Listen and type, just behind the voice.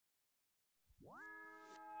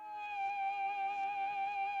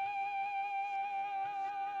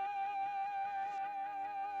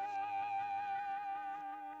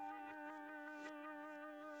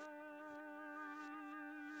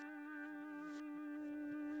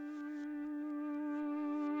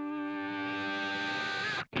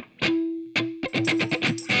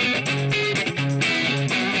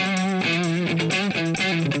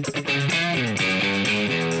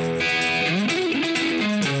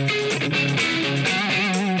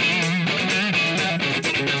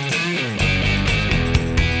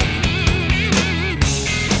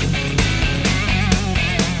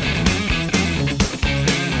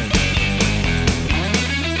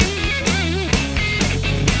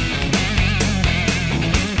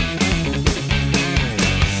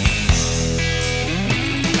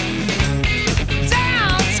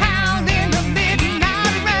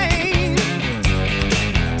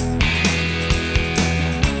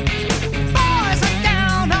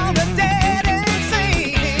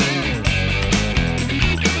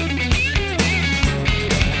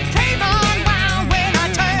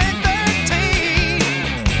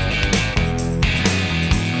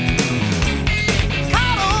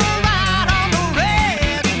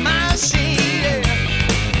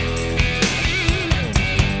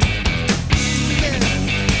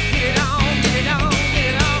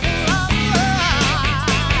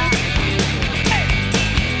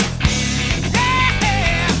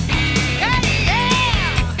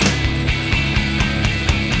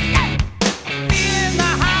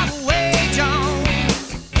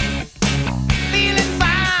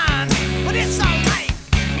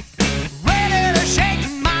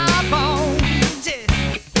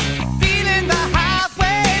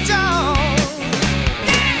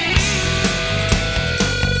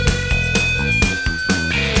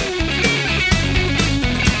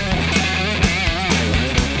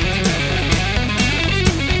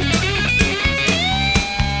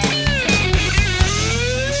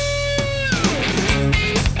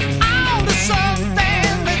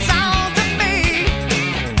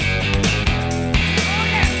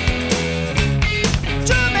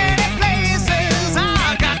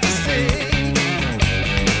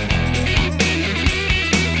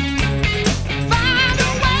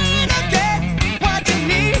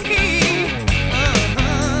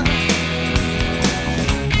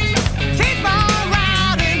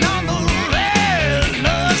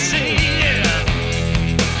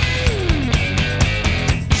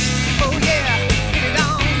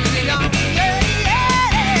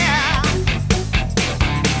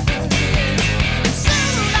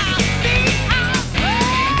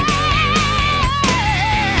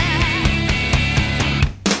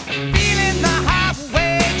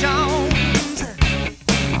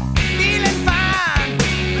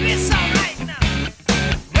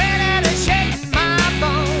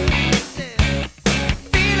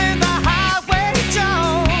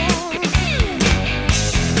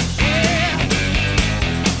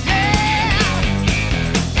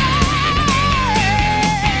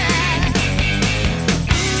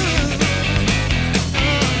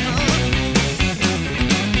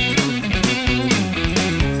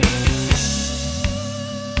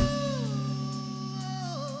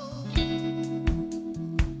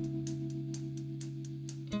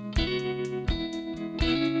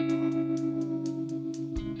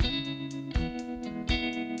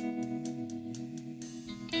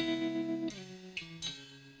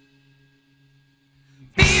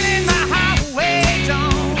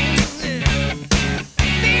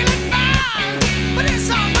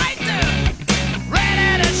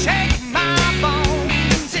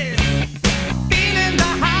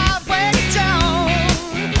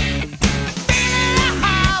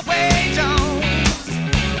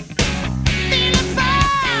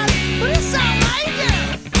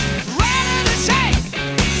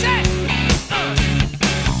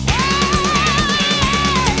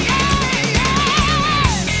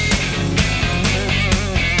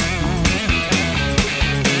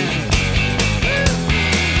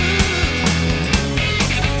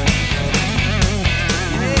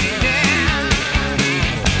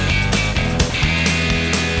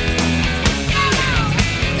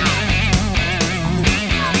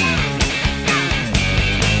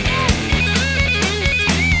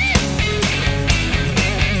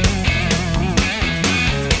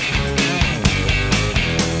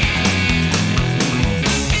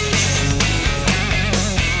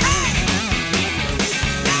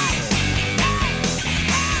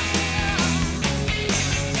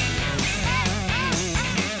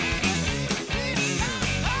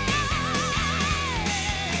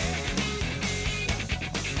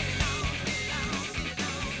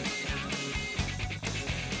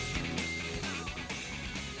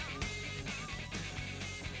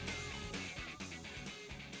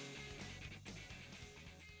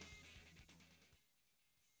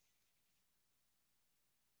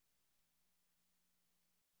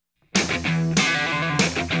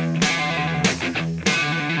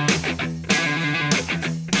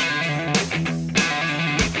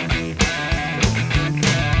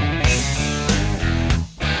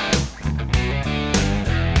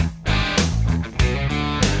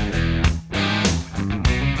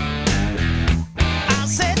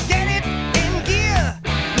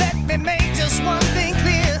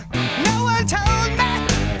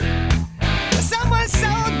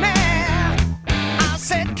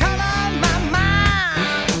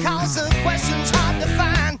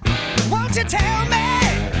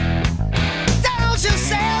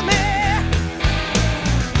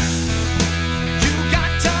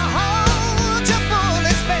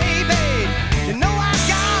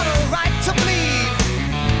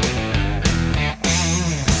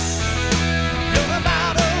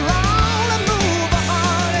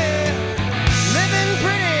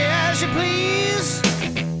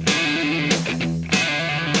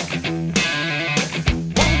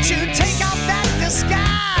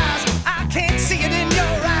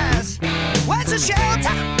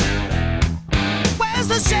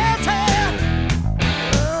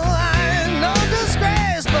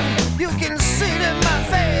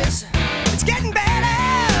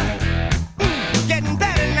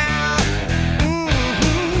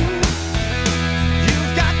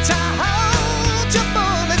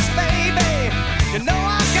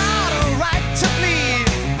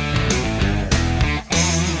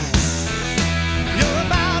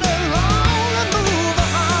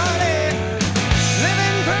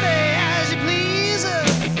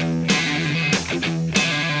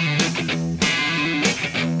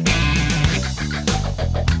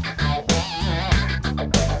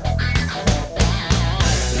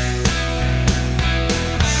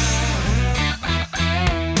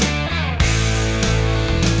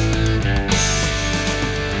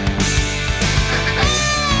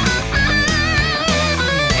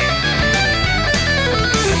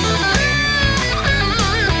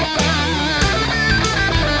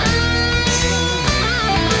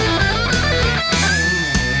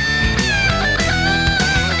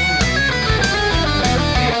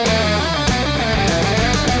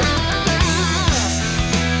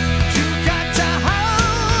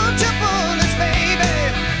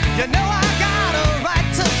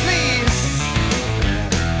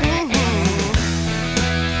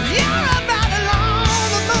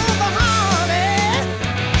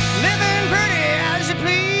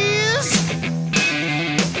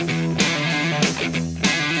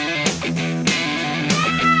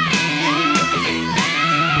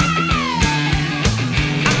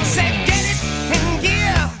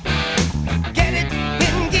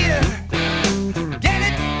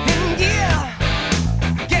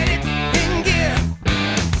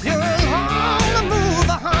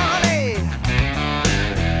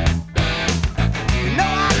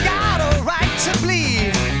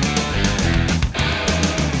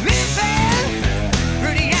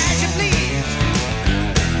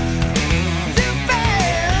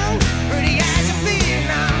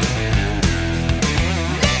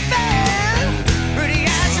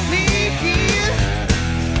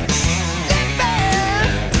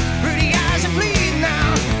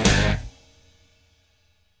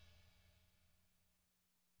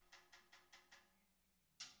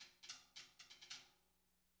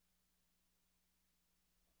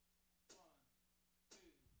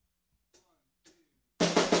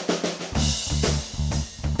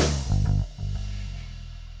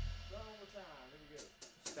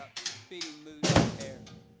speeding moose hair.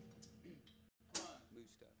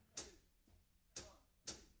 Moose stuff.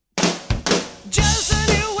 Just a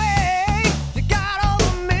new way you got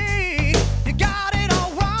over me. You got it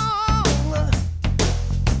all wrong.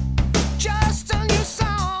 Just a new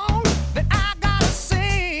song that I gotta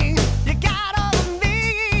sing. You got over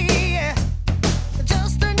me.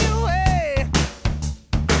 Just a new way.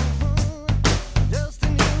 Just a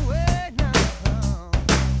new way now.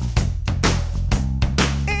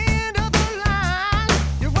 End of the line,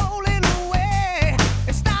 you're rolling away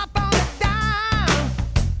and stop on the dime.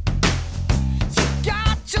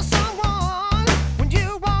 Got you someone when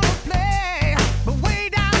you wanna play, but way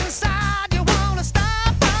down inside you wanna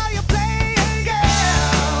stop while you're playing,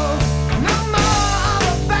 girl. No more of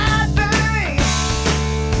a bad thing.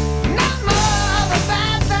 No more of a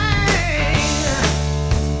bad thing.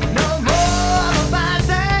 No more of a bad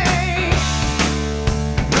thing.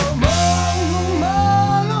 No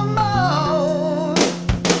more, no more.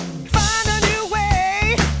 Find a new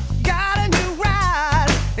way, got a new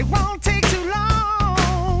ride. It won't take too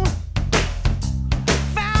long.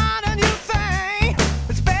 Found a new thing,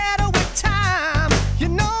 it's better with time. You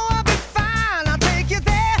know I'll be fine. I'll take you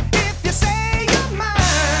there if you say you're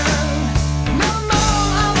mine. No more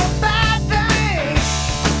of a bad thing.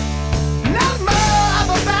 No more of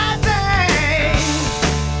a bad thing.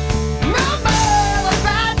 No more of a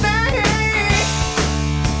bad thing.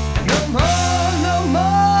 No more, no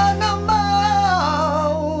more, no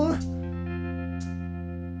more.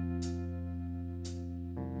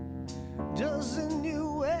 Just a new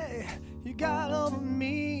way you got over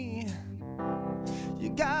me. You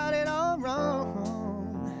got it all wrong.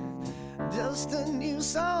 Just a new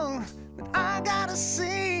song that I gotta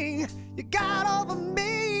sing. You got over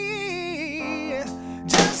me.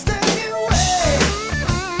 Just a new way.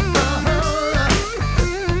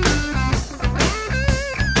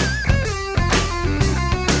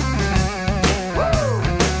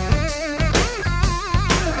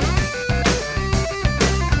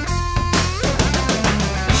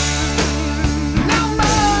 No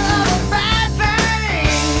more of a bad thing.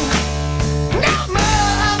 No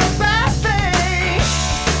more of a bad thing.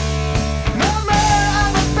 No more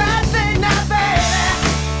of a bad thing now, baby.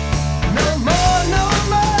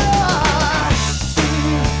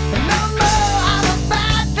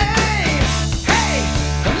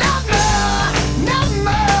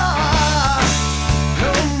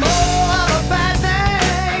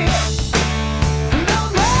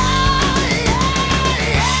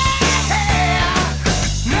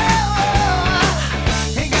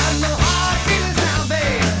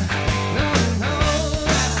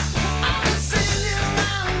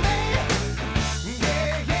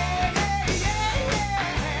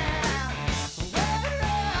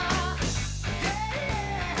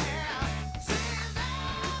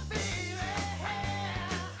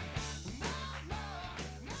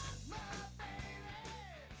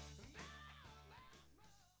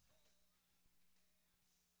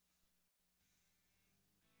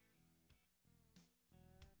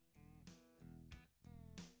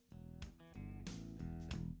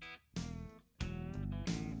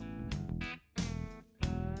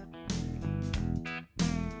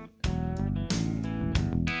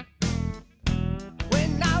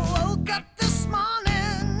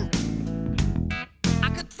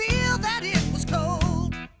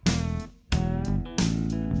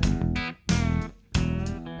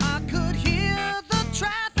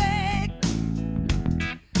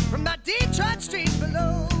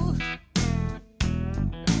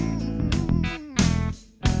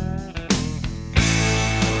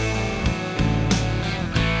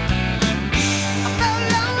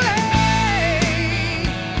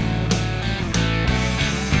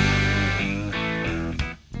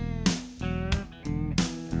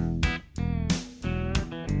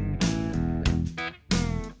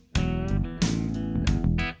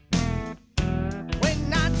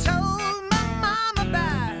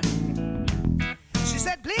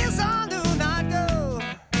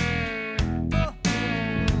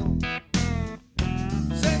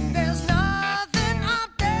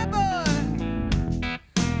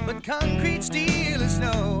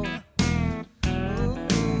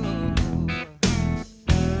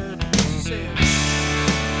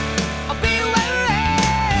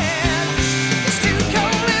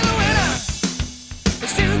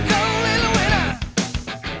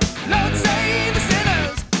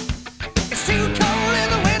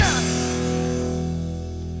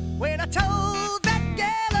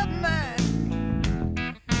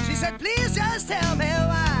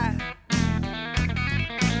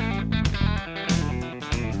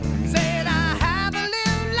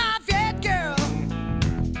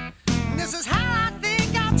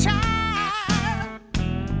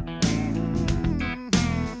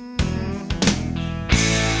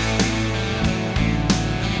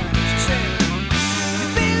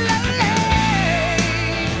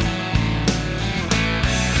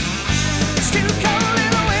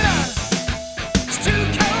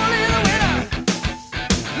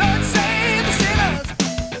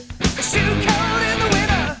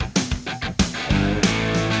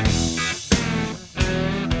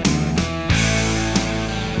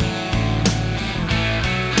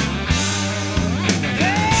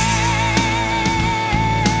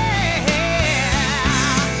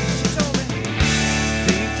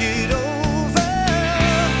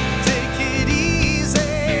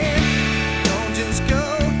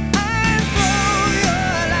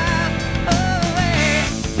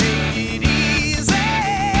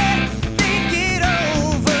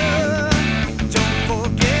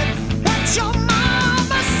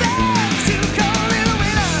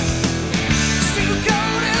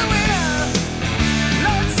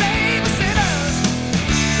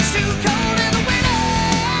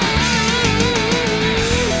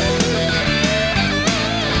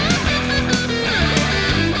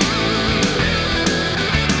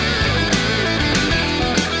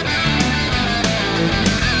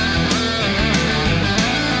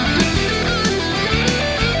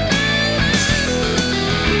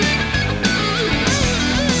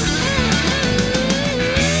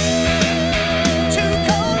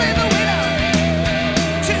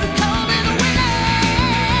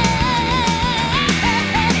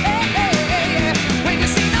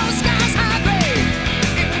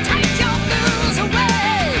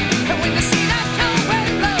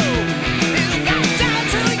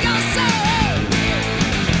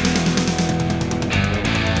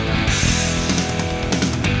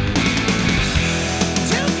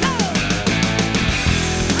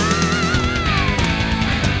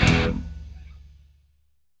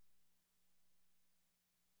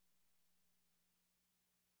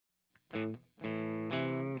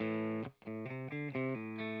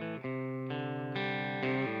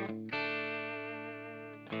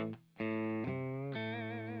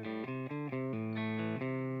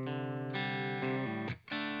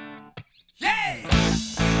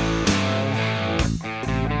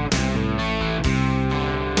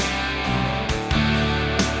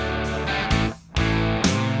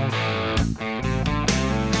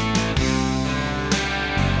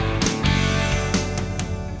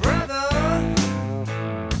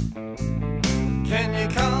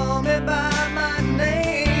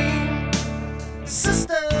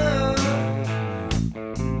 sister,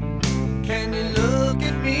 can you look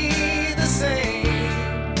at me the same?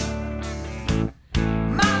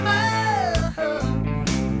 Mama,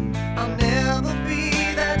 I'll never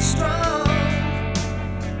be that strong.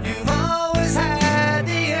 You've always had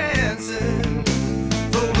the answers,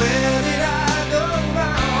 but where did I go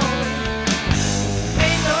wrong?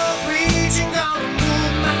 Ain't no preaching gonna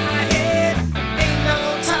move my head, ain't no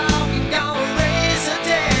talking gonna raise a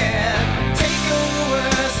dead. Take your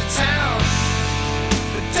words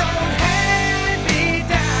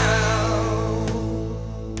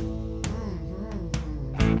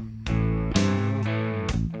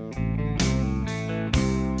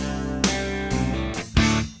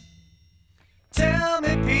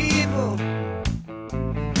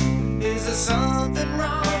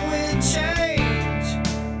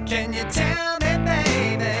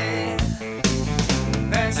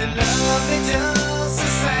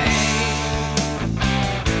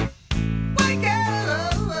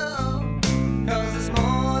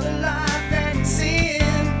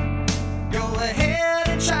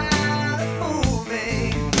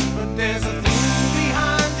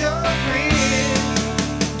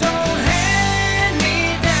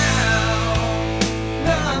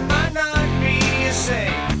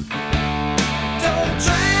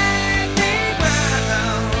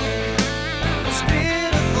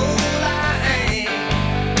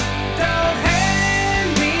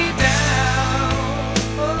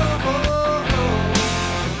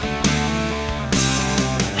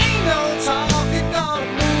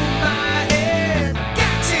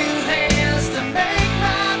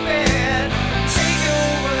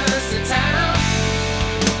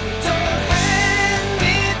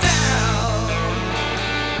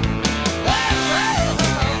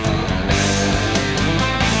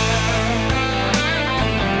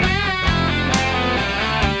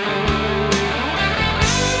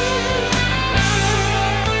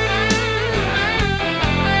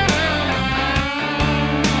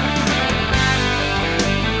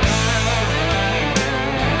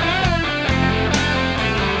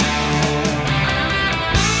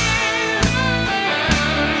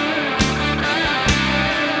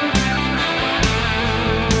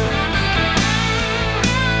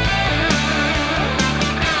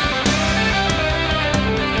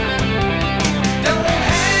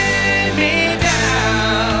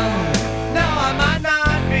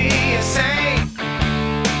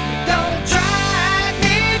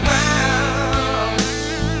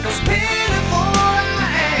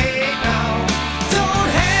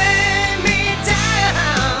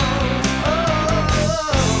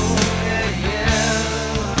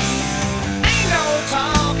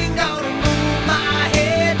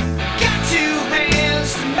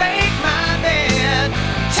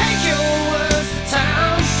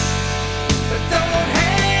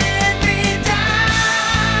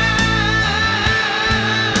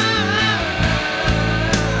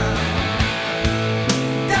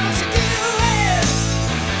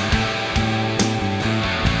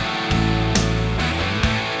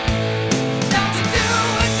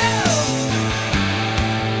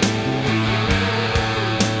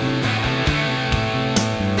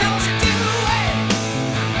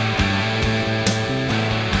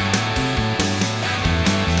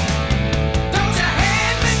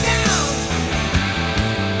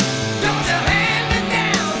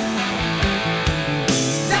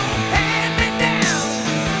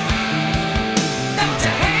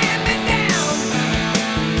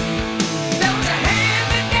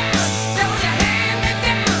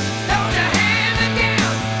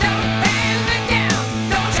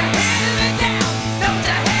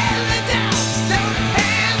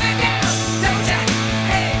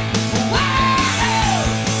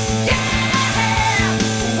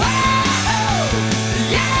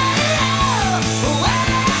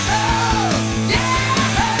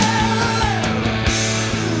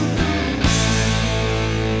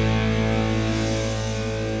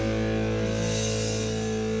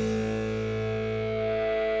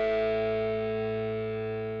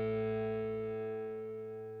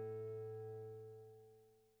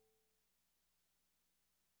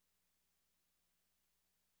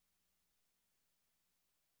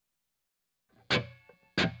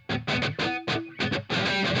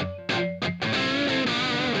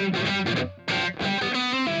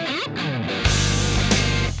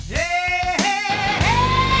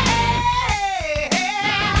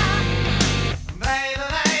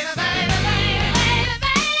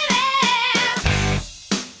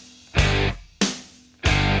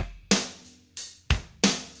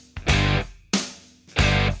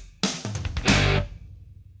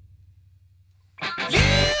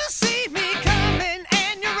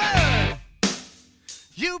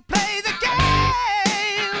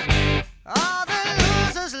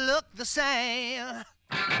say,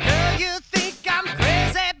 girl, you think I'm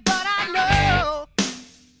crazy, but I know,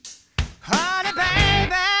 honey,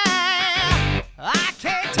 baby, I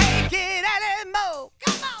can't take it anymore.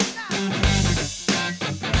 Come on now.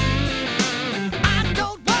 I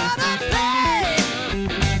don't wanna play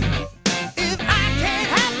if I can't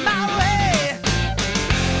have my way.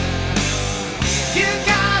 You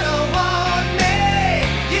gotta want me,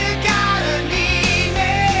 you gotta need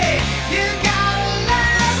me, you gotta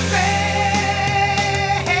love me.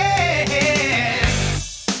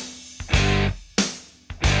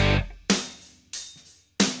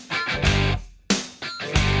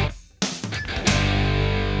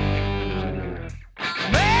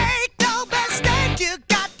 Make no mistake, you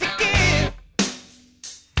got to give.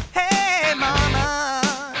 Hey, mama,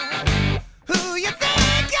 who you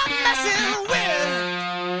think you're messing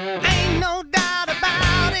with? Ain't no doubt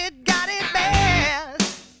about it, got it bad.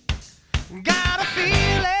 Got a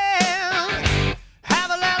feeling,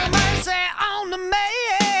 have a little mercy on the man.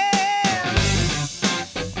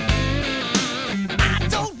 I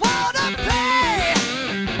don't wanna play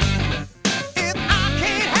if I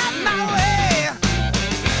can't have my way.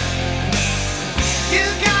 You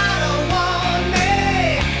gotta want me,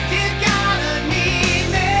 you gotta need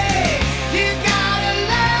me, you gotta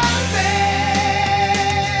love me,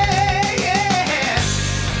 yeah.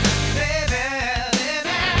 Baby,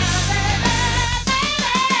 baby,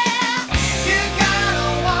 you gotta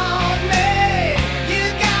want me, you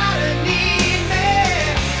gotta need me,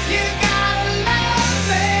 you gotta love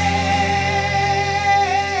me.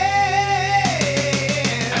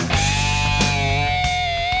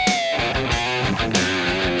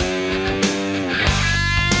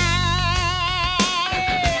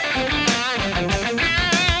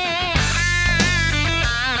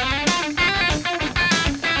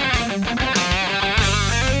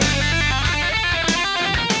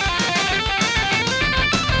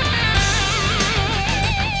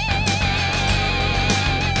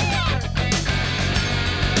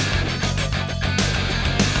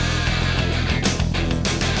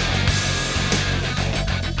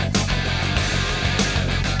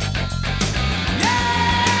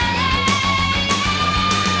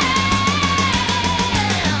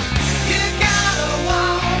 You gotta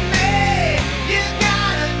want me, you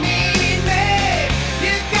gotta need me,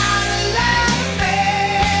 you gotta love me.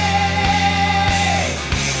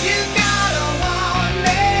 You gotta want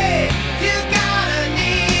me, you gotta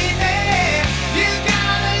need me, you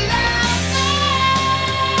gotta love me.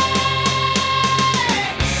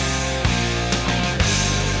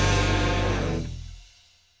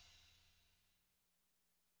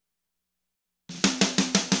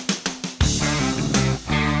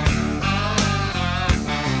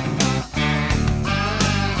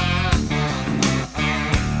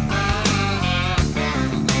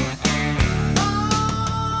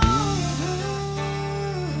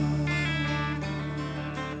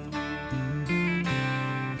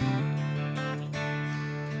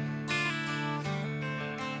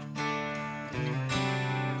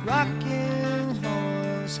 Rocking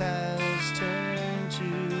horse has turned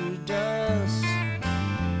to dust,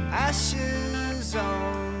 ashes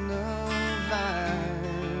on the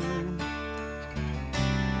vine.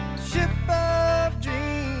 Ship of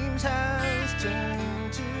dreams has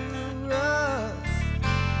turned to rust,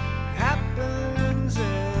 happens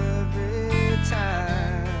every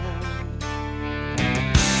time.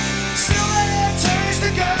 Silver turns to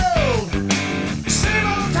gold, same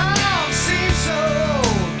old town seems so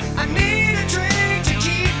old. I need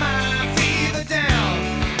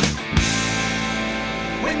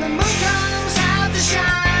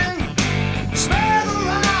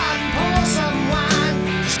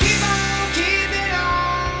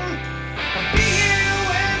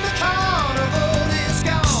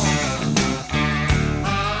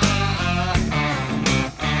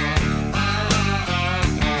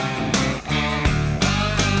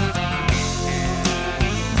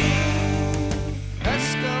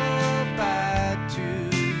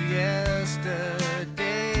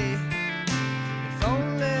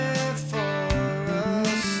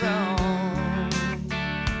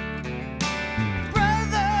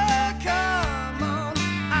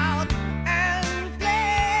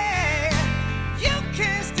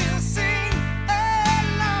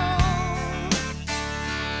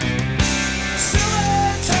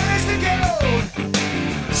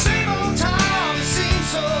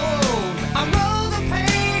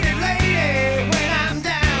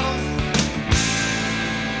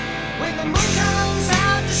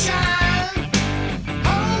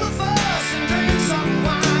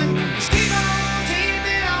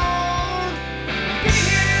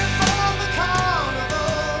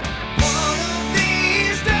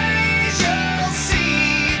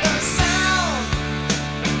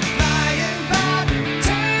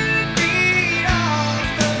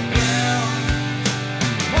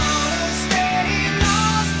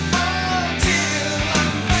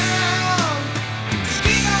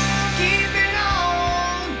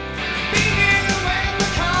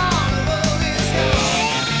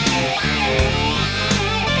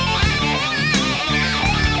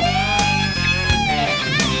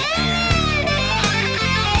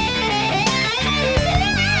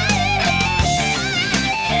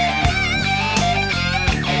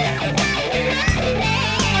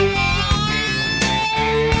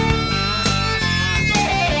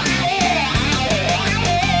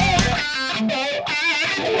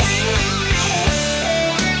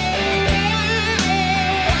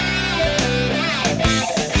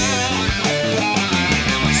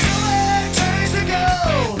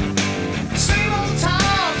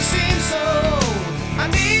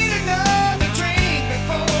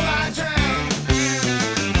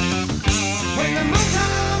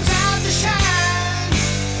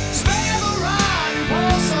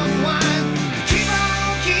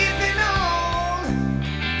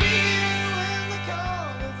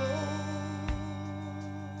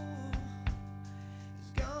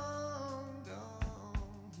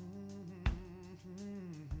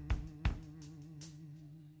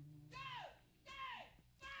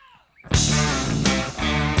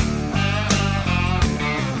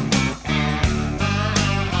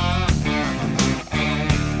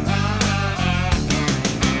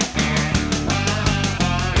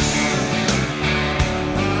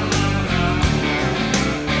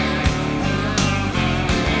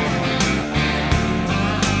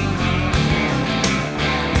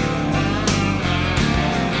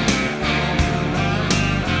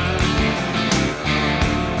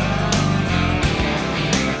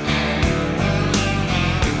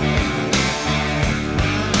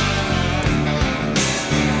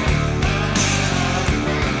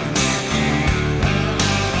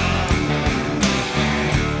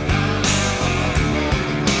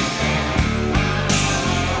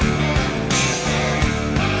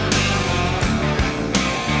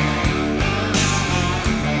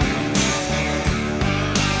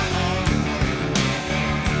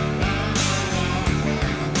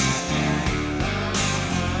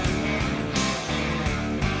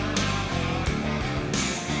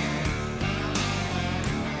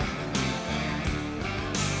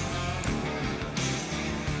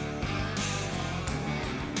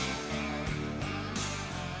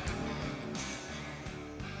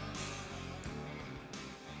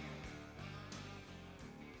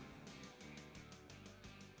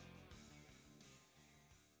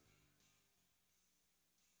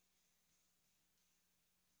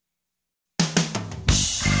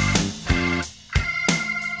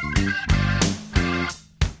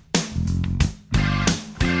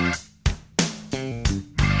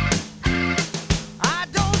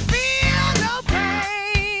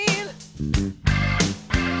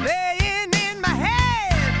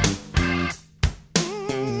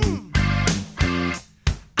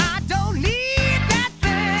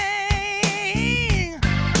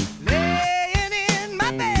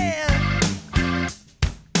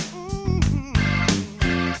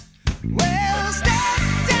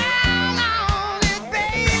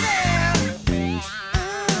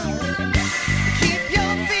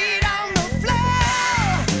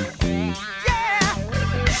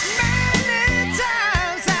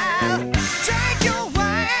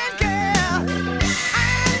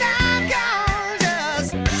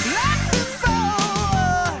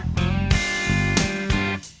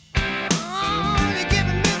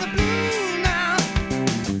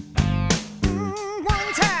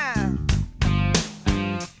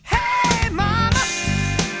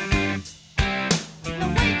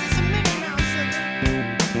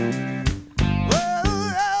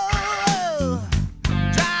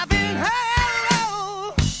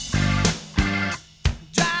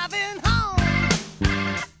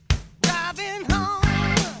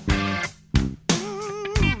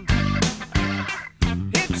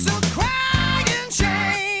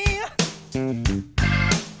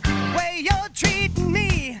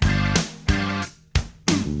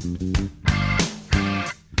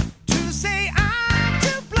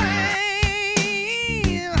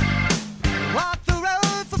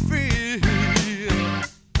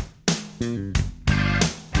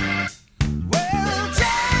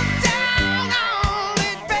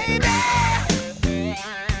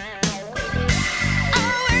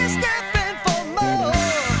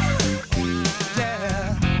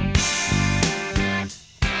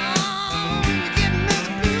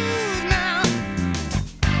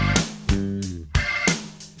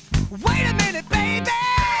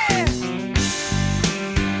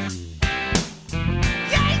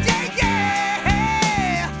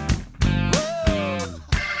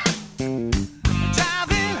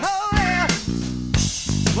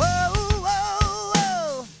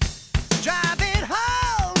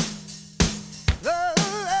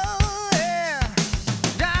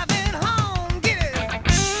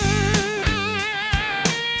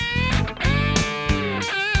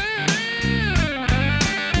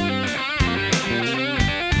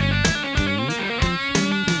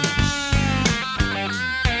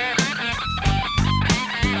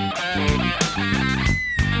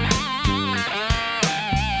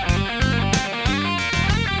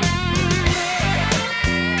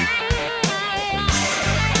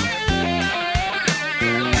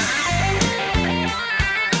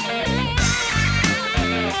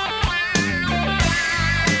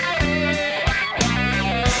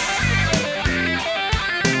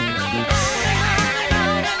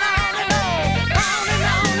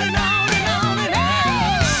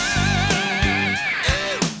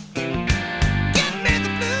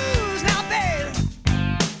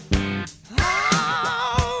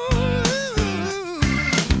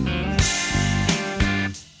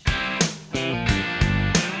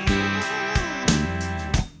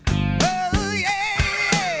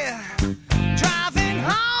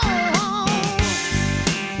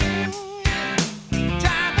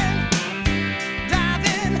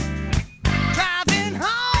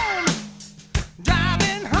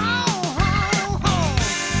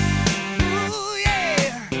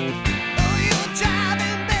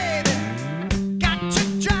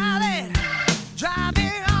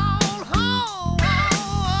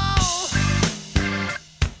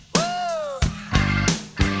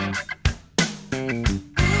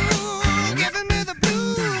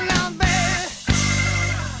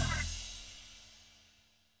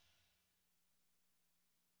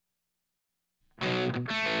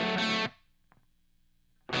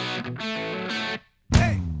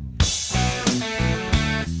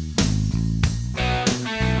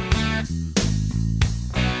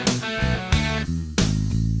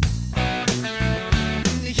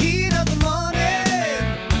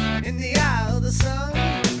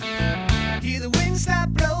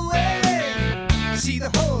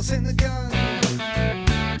In the gun.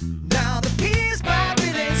 Now the peace pipe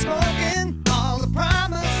it ain't smoking. All the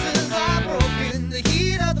promises are broken. The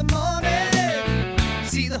heat of the morning.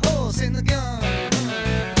 See the horse in the gun.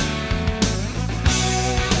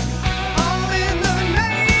 All in the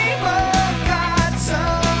name of God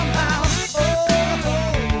somehow. Oh,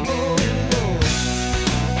 oh, oh, oh.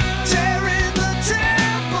 Tearing the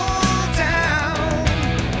temple down.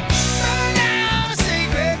 Burn down the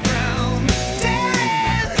sacred ground.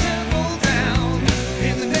 Tearing the temple down.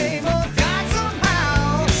 In the name of God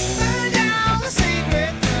somehow. Burn down the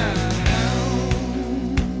sacred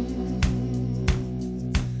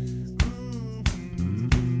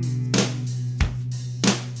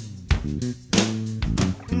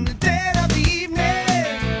In the dead of the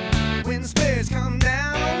evening, when the spirits come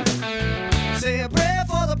down, say a prayer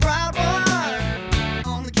for the proud one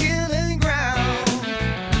on the killing ground.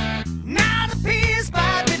 Now the peace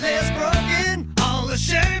might be less broken, all the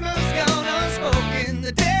shame has gone unspoken.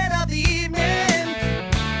 The dead of the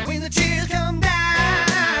evening, when the tears come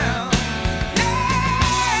down.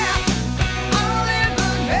 Yeah, all in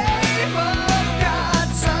the name of God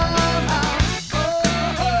somehow.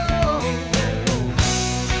 Oh, oh, oh.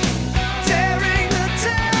 Tearing the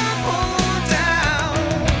temple down.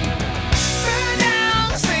 Burn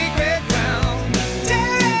down the sacred ground.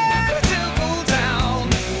 Tearing the temple down.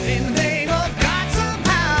 In the name of God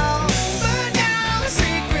somehow. Burn down the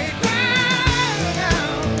sacred ground.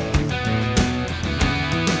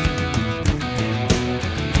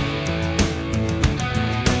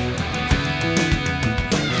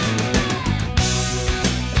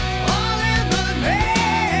 All in the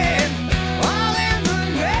name. All in the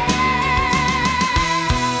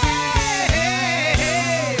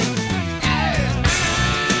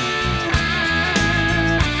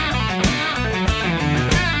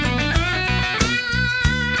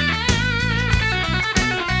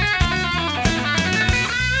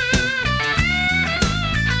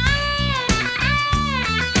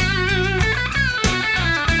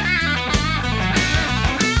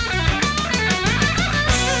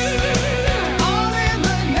All in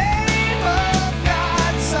the name of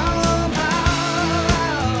God somehow.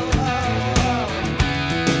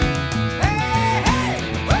 Hey, hey,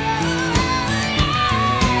 whoa,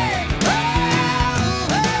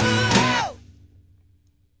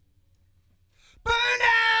 burn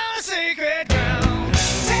down the sacred ground.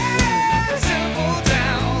 Tear the temple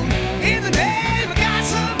down. In the name of God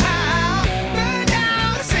somehow. Burn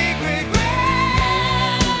down the sacred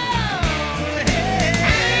ground.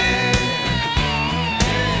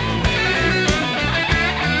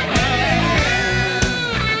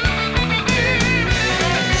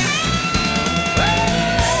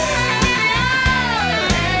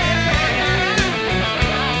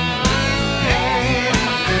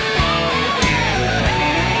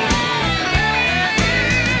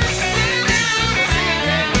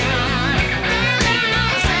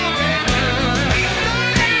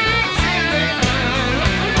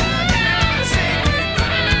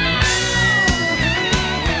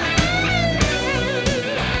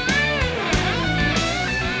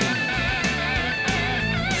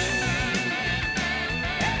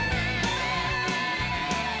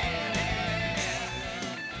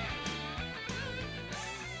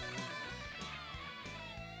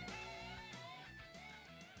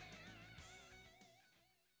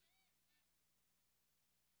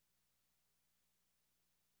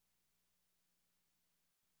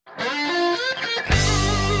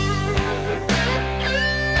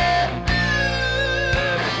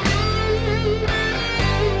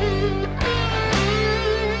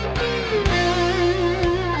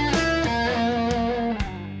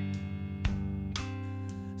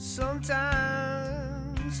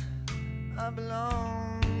 Sometimes I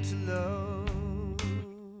belong to love.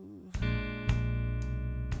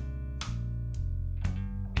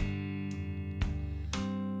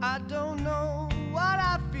 I don't know what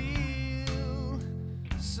I feel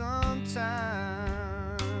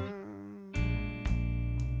sometimes.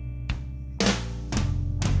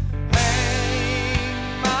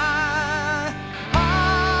 Hang my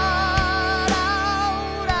heart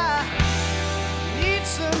out. I need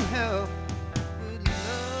some help with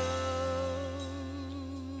love.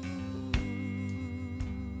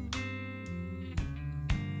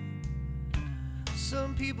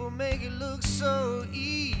 Some people make it look so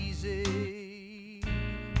easy.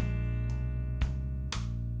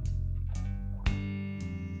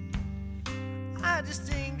 I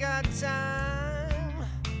just ain't got time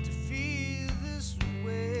to feel this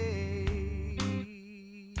way.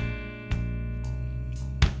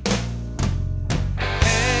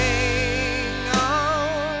 Hang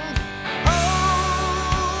on,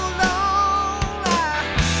 hold on,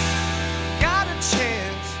 I got a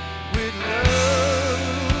chance with love.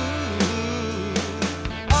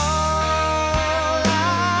 All I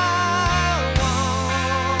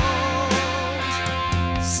want.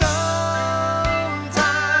 Sometimes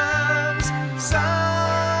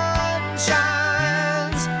sun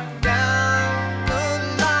shines down the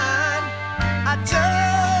line. I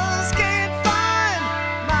just can't find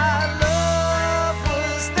my love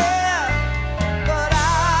was there, but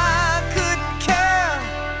I couldn't care.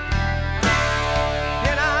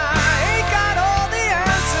 And I ain't got all the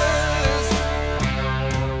answers.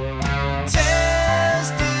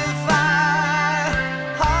 Testify,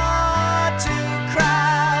 hard to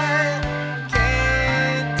cry,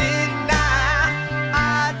 can't deny. I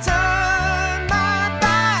turned my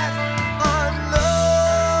back on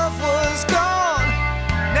love was gone.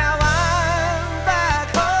 Now I'm back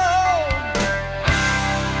home.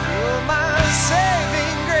 You're my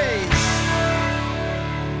saving grace.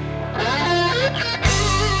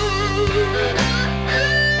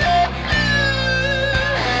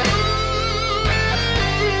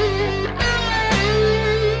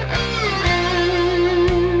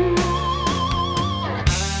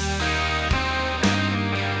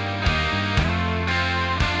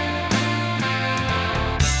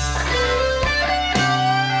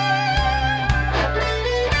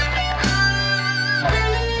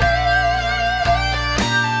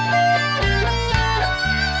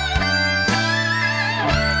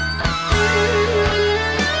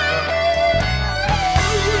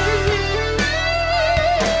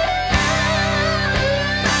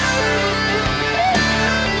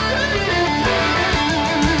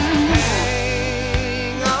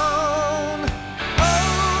 Hang on,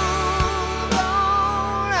 hold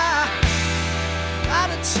on, I got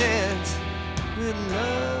a chance with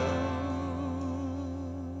love.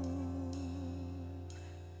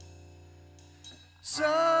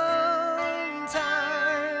 Sometimes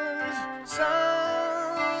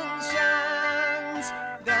sun shines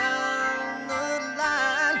down the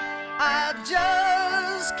line. I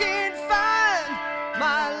just can't find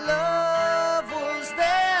my love was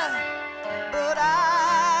there, but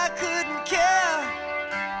I couldn't care.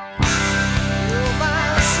 You're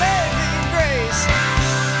my saving grace.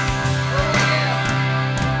 Oh yeah.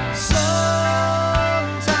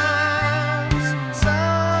 Sometimes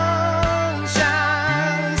sun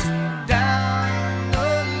shines down the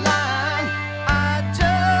line. I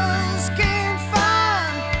just can't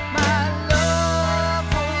find my love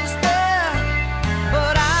was there,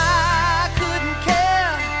 but I couldn't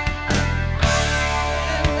care.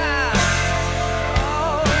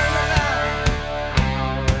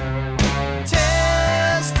 And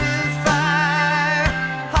testify,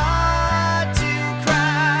 hard to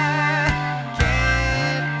cry,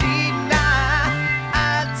 can't deny. I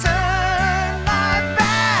turned my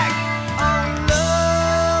back on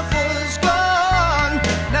love was gone.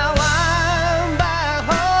 Now I'm back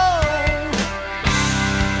home.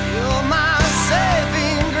 You're my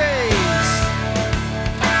saving grace.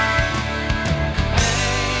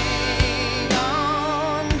 Hang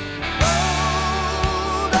on,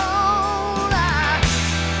 hold on, I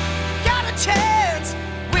got a chance